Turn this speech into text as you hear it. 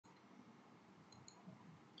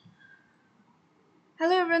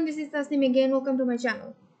Hello everyone, this is Tasnim again. Welcome to my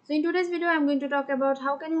channel. So in today's video, I'm going to talk about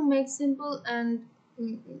how can you make simple and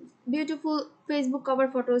mm, beautiful Facebook cover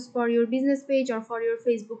photos for your business page or for your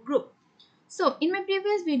Facebook group. So in my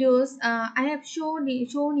previous videos, I have shown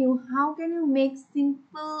you how can you make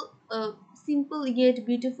simple yet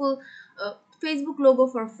beautiful Facebook logo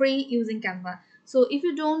for free using Canva. So if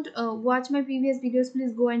you don't watch my previous videos,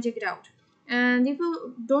 please go and check it out. And if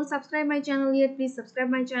you don't subscribe my channel yet, please subscribe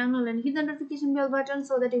my channel and hit the notification bell button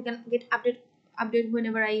so that you can get update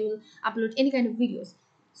whenever I will upload any kind of videos.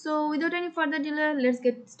 So without any further delay, let's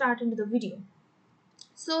get started into the video.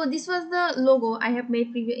 So this was the logo I have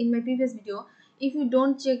made in my previous video. If you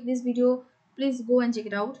don't check this video, please go and check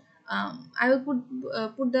it out. I will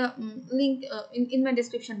put the link in my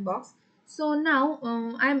description box. So now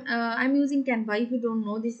I'm using Canva. If you don't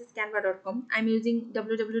know, this is canva.com. I'm using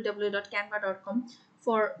www.canva.com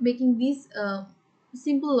for making this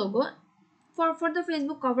simple logo. For the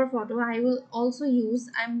Facebook cover photo, I'm going to also use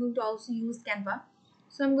Canva.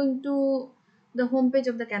 So I'm going to the homepage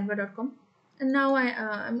of the canva.com, and now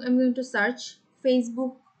I'm going to search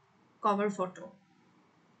Facebook cover photo.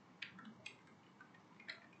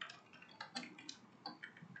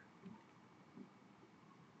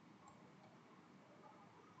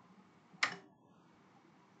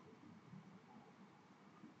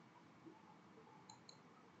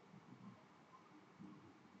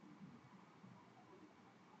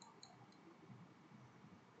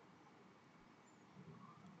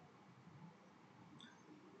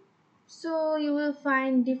 So you will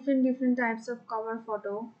find different types of cover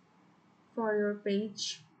photo for your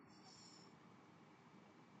page.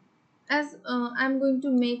 As I'm going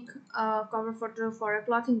to make a cover photo for a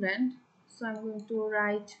clothing brand, so I'm going to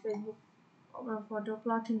write Facebook cover photo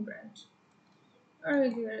clothing brand.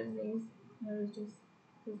 Alright, here it is. Here it is,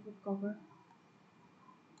 Facebook cover.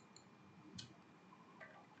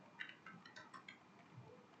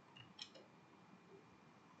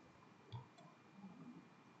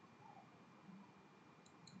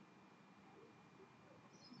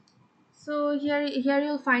 So here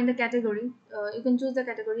you'll find the category. You can choose the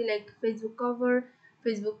category like Facebook cover,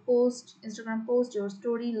 Facebook post, Instagram post, your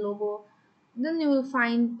story, logo. Then you will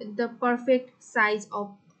find the perfect size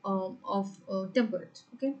of template.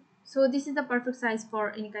 Okay, so this is the perfect size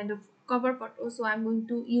for any kind of cover photo. So I'm going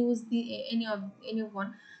to use the any of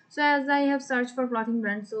one. So as I have searched for clothing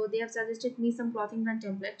brand, so they have suggested me some clothing brand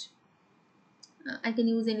template. I can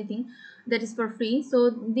use anything that is for free. So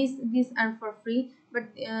these are for free, but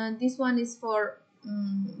this one is for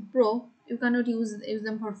pro. You cannot use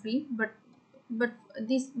them for free, but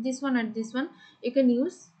this one and this one you can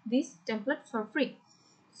use this template for free.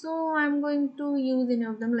 So I'm going to use any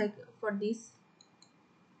of them. Like for this,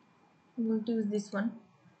 I'm going to use this one.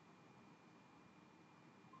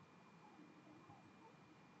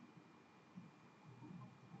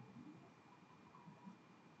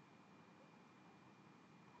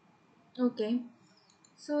 Okay,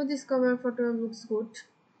 so this cover photo looks good.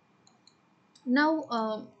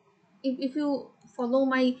 Now if you follow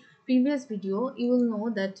my previous video, you will know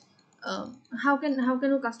that how can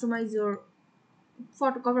you customize your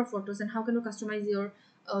cover photos, and how can you customize your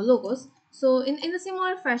logos. So in a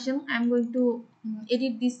similar fashion, I'm going to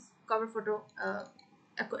edit this cover photo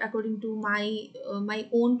according to my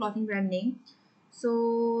own clothing brand name.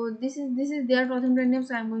 So this is their clothing brand name,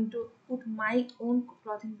 so I'm going to put my own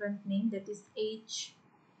clothing brand name, that is H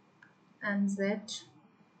and Z.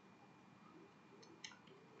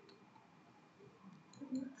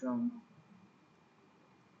 Not wrong.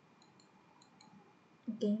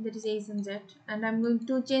 Okay, that is H and Z, and I'm going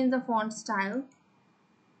to change the font style.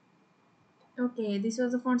 Okay, this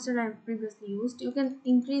was the font style I previously used. You can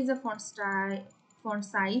increase the font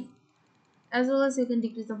size, as well as you can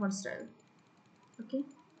decrease the font style. Okay,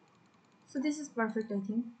 so this is perfect, I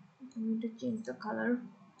think. I'm going to change the color.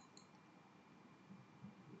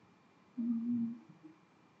 Mm,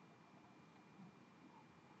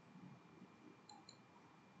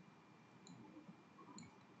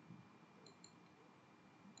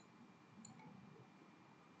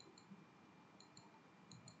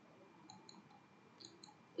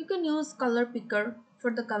 You can use color picker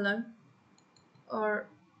for the color, or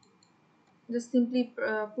just simply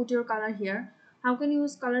put your color here. How can you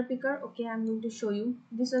use color picker? Okay, I'm going to show you.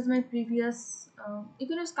 This was my previous. You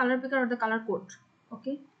can use color picker or the color code.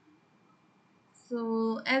 Okay,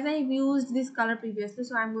 so as I've used this color previously,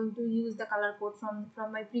 so I'm going to use the color code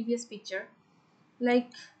from my previous picture. Like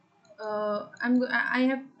I'm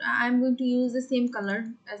going to use the same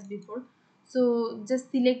color as before. So just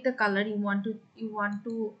select the color you want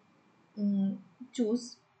to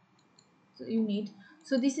choose. So you need,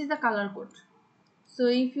 so this is the color code. So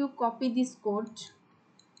if you copy this code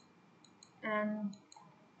and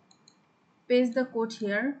paste the code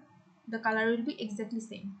here, the color will be exactly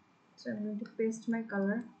same. So I'm going to paste my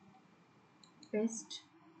color, paste.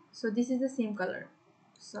 So this is the same color,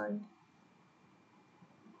 sorry,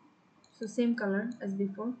 so same color as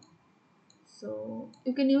before. So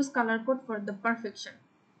you can use color code for the perfection.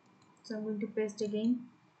 So I'm going to paste again.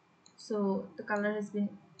 So the color has been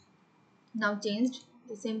now changed,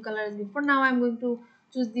 the same color as before. Now I'm going to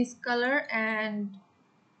choose this color and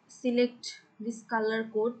select this color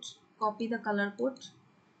code, copy the color code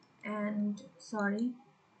and sorry,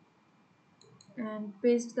 and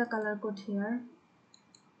paste the color code here.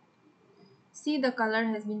 See, the color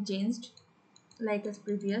has been changed like as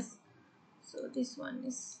previous. So this one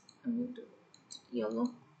is, I'm going to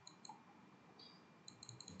yellow.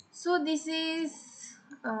 So this is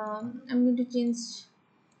I'm going to change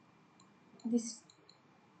this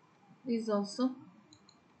also,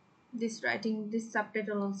 this writing, this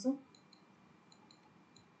subtitle also.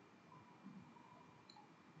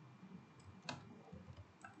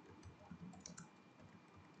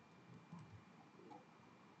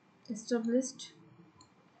 Established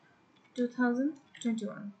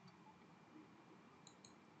 2021.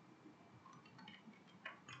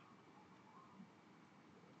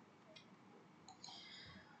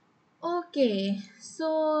 Okay,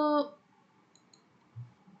 so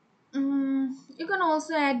you can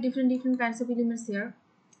also add different kinds of elements here.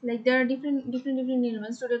 Like there are different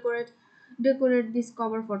elements to decorate this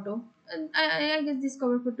cover photo. And I guess this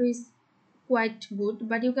cover photo is quite good,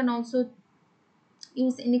 but you can also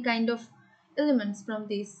use any kind of elements from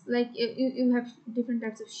this. Like you have different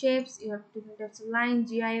types of shapes, you have different types of lines,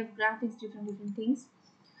 GIF, graphics, different things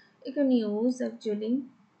you can use actually.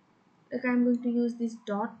 Like I'm going to use this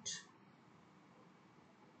dot,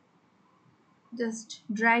 just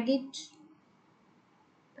drag it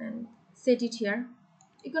and set it here.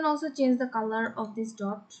 You can also change the color of this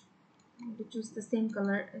dot to choose the same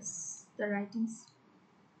color as the writings.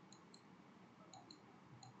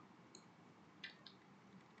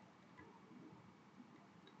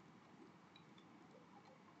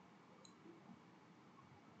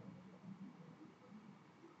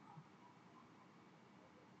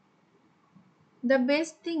 The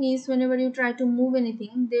best thing is whenever you try to move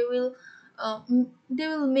anything, they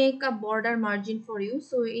will make a border margin for you,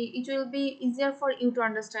 so it will be easier for you to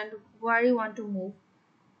understand where you want to move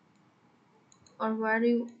or where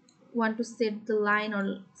you want to set the line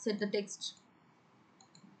or set the text.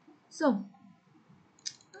 So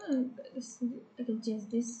I can change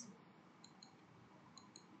this.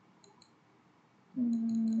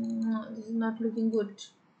 No, this is not looking good.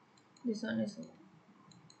 This one is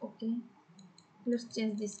okay. Let's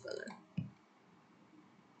change this color.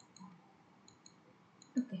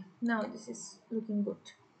 Okay, now this is looking good.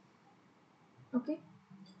 Okay,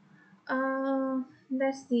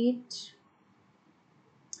 that's it.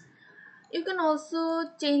 You can also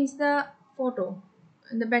change the photo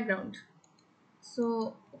in the background.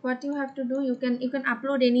 So what you have to do, you can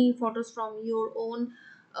upload any photos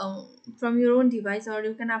um, from your own device, or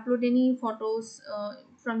you can upload any photos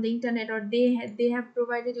from the internet, or they have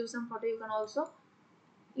provided you some photo. You can also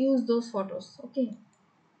use those photos. Okay,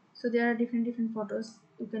 so there are different photos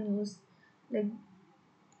you can use, like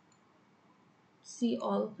see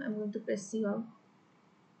all. I'm going to press see all.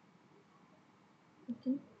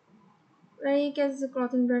 Okay, like as a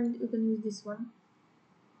clothing brand, you can use this one.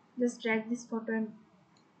 Just drag this photo and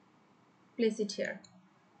place it here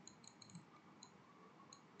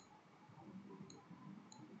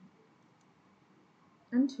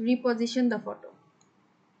and reposition the photo.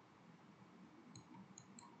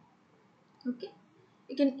 Okay,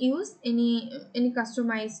 you can use any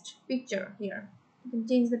customized picture here. You can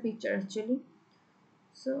change the picture actually.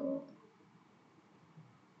 So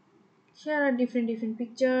here are different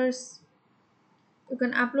pictures. You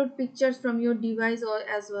can upload pictures from your device or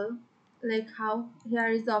as well, like how here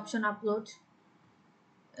is the option upload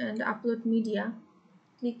and upload media.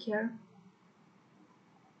 Click here,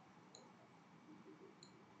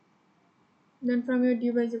 then from your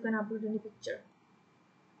device you can upload any picture.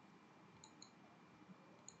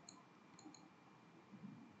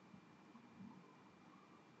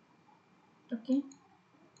 Okay,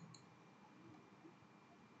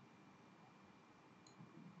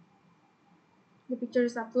 the picture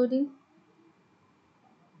is uploading.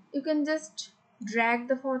 You can just drag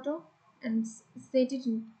the photo and set it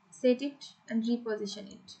and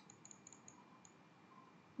reposition it.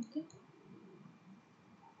 Okay,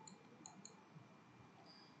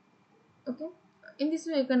 okay, in this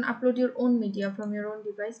way you can upload your own media from your own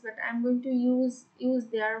device, but I'm going to use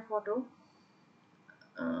their photo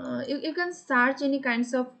You can search any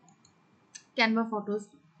kinds of Canva photos,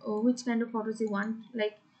 or which kind of photos you want,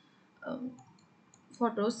 like um,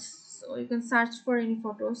 photos. So you can search for any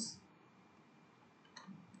photos,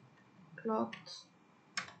 cloth.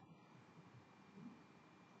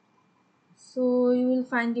 So you will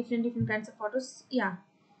find different kinds of photos. Yeah,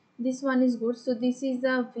 this one is good. So this is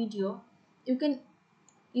the video. You can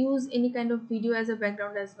use any kind of video as a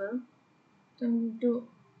background as well. So I'm going to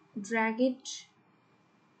drag it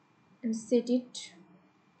and set it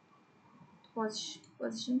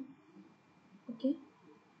position. Okay,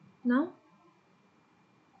 now.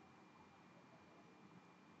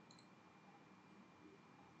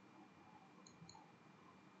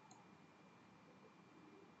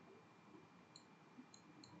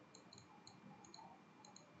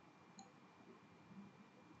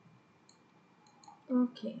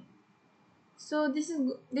 Okay, so this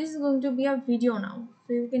is going to be a video now,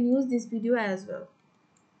 so you can use this video as well.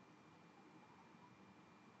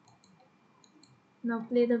 Now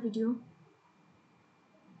play the video.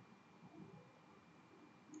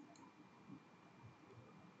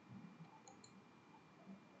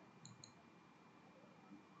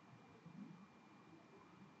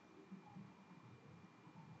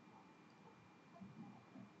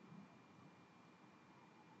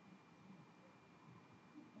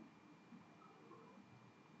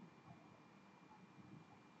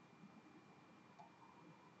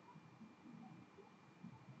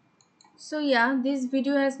 So yeah, this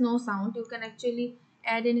video has no sound. You can actually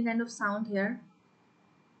add any kind of sound here.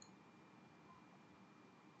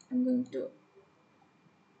 I'm going to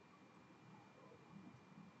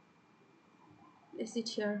place it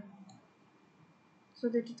here so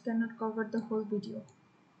that it cannot cover the whole video.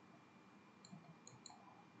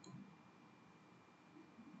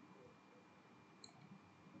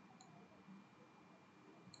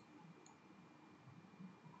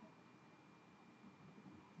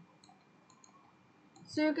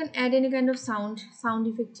 So you can add any kind of sound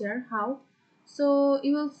effect here. How? So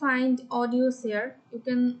you will find audios here. You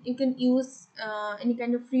can use any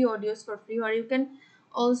kind of free audios for free, or you can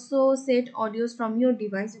also set audios from your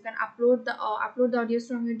device. You can upload the audios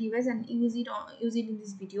from your device and use it in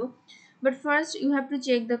this video. But first you have to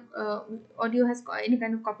check the audio has any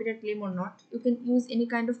kind of copyright claim or not. You can use any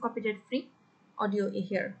kind of copyright free audio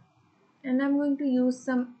here. And I'm going to use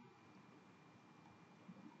some.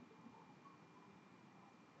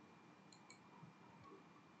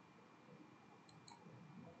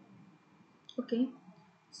 Okay,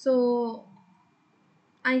 so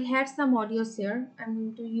I had some audios here. I'm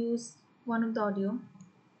going to use one of the audio.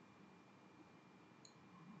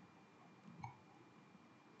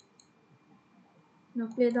 Now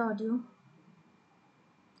play the audio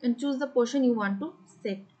and choose the portion you want to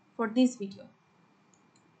set for this video.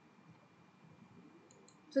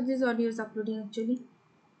 So this audio is uploading actually.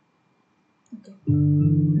 Okay.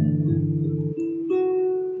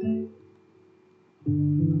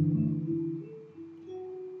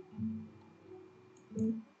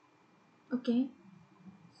 Okay.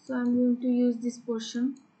 So I'm going to use this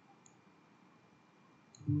portion.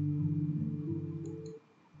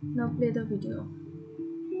 Now play the video.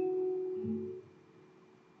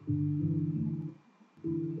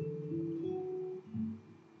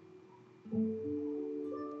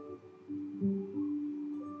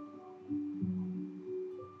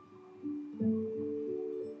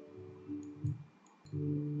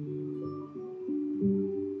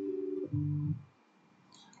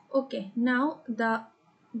 Okay. Now the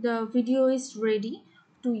video is ready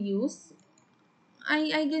to use.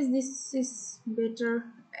 I guess this is better,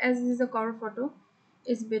 as this is a cover photo.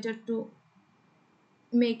 It's better to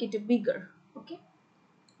make it bigger. Okay.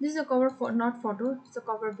 This is a cover for not photo. It's a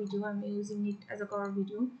cover video. I'm using it as a cover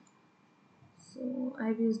video. So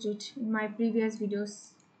I've used it in my previous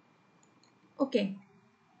videos. Okay,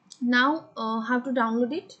 now how to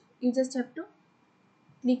download it? You just have to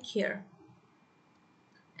click here,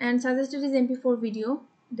 and suggested is MP4 video.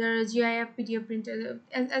 There is GIF PDF printer.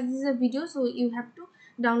 As this is a video, so you have to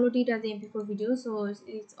download it as a MP4 video. So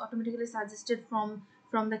it's automatically suggested from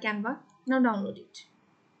the Canva. Now download it.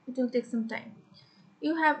 It will take some time.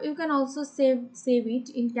 You can also save it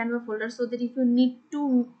in Canva folder, so that if you need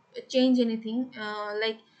to change anything,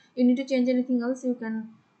 like you need to change anything else, you can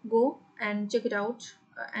go and check it out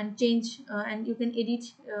and change, and you can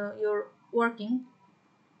edit your working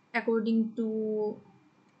according to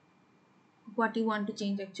what you want to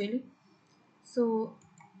change actually. So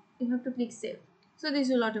you have to click save. So this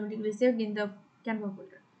will automatically save in the Canva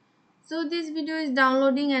folder. So this video is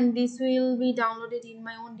downloading, and this will be downloaded in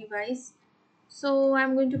my own device. So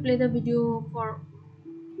I'm going to play the video for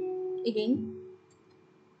again.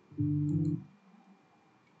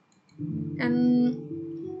 and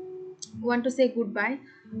want to say goodbye.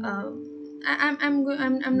 uh,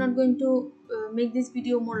 I'm not going to make this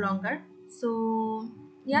video more longer. So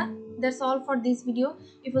yeah, that's all for this video.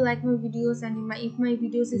 If you like my videos and if my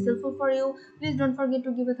videos is helpful for you, please don't forget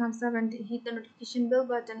to give a thumbs up and hit the notification bell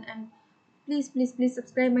button, and please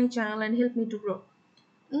subscribe my channel and help me to grow.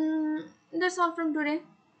 That's all from today.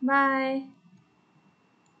 Bye.